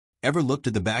Ever looked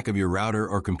at the back of your router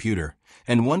or computer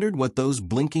and wondered what those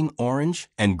blinking orange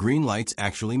and green lights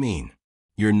actually mean?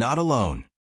 You're not alone.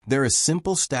 They're a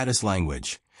simple status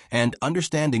language, and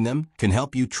understanding them can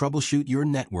help you troubleshoot your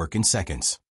network in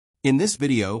seconds. In this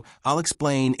video, I'll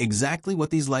explain exactly what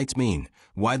these lights mean,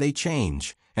 why they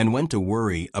change, and when to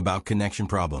worry about connection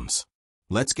problems.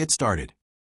 Let's get started.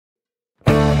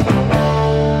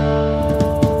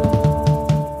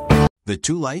 The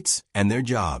two lights and their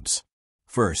jobs.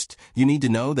 First, you need to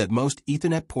know that most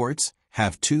Ethernet ports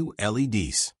have two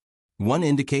LEDs. One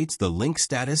indicates the link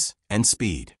status and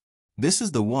speed. This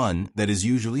is the one that is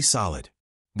usually solid.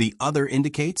 The other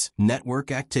indicates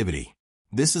network activity.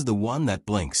 This is the one that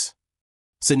blinks.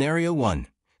 Scenario 1.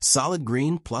 Solid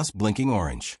green plus blinking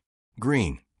orange.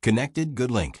 Green, connected,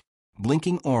 good link.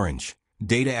 Blinking orange,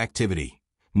 data activity.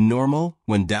 Normal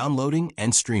when downloading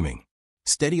and streaming.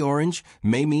 Steady orange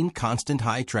may mean constant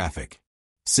high traffic.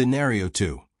 Scenario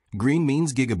 2. Green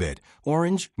means gigabit,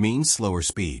 orange means slower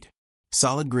speed.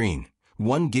 Solid green,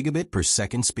 1 gigabit per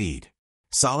second speed.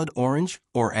 Solid orange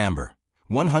or amber,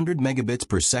 100 megabits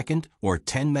per second or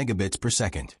 10 megabits per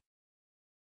second.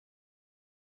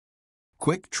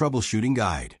 Quick troubleshooting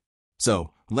guide.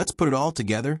 So, let's put it all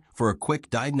together for a quick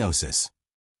diagnosis.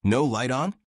 No light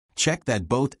on? Check that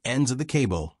both ends of the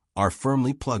cable are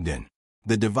firmly plugged in.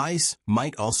 The device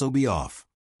might also be off.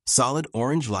 Solid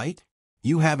orange light?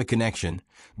 You have a connection,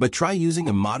 but try using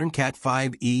a modern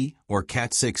Cat5e or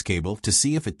Cat6 cable to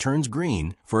see if it turns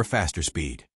green for a faster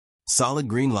speed. Solid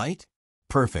green light?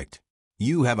 Perfect.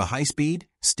 You have a high-speed,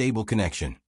 stable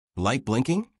connection. Light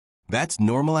blinking? That's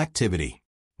normal activity.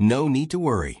 No need to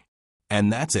worry.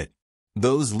 And that's it.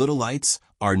 Those little lights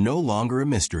are no longer a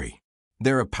mystery.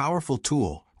 They're a powerful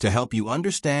tool to help you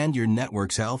understand your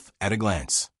network's health at a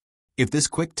glance. If this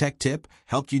quick tech tip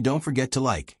helped you, don't forget to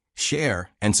like,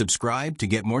 share, and subscribe to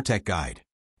get more tech guide.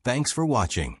 Thanks for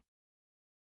watching.